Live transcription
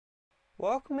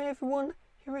Welcome everyone,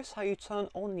 here is how you turn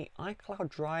on the iCloud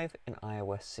drive in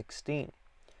iOS 16.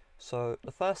 So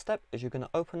the first step is you're going to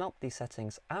open up the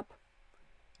settings app.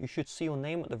 You should see your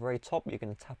name at the very top. You're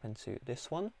going to tap into this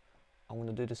one. I'm going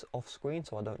to do this off screen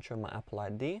so I don't show my Apple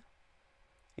ID.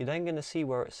 You're then going to see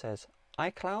where it says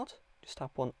iCloud. Just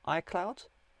tap on iCloud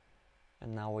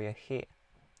and now we are here.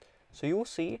 So you'll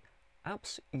see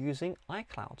apps using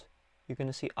iCloud. You're going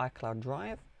to see iCloud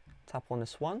Drive, tap on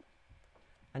this one,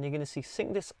 and you're going to see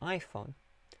sync this iPhone.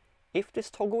 If this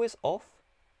toggle is off,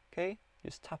 okay,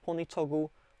 just tap on the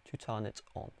toggle to turn it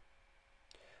on.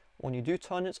 When you do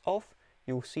turn it off,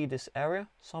 you'll see this area.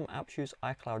 Some apps use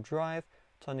iCloud Drive.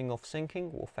 Turning off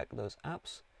syncing will affect those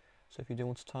apps. So if you do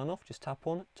want to turn off, just tap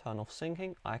on turn off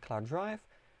syncing, iCloud Drive,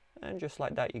 and just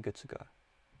like that, you're good to go.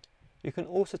 You can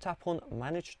also tap on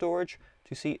manage storage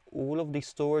to see all of the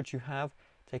storage you have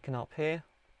taken up here.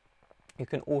 You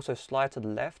can also slide to the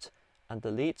left and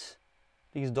delete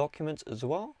these documents as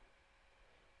well.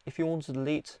 If you want to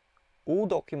delete all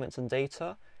documents and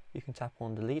data, you can tap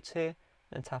on delete here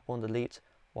and tap on delete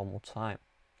one more time.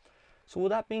 So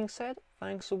with that being said,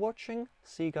 thanks for watching.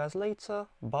 See you guys later.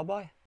 Bye bye.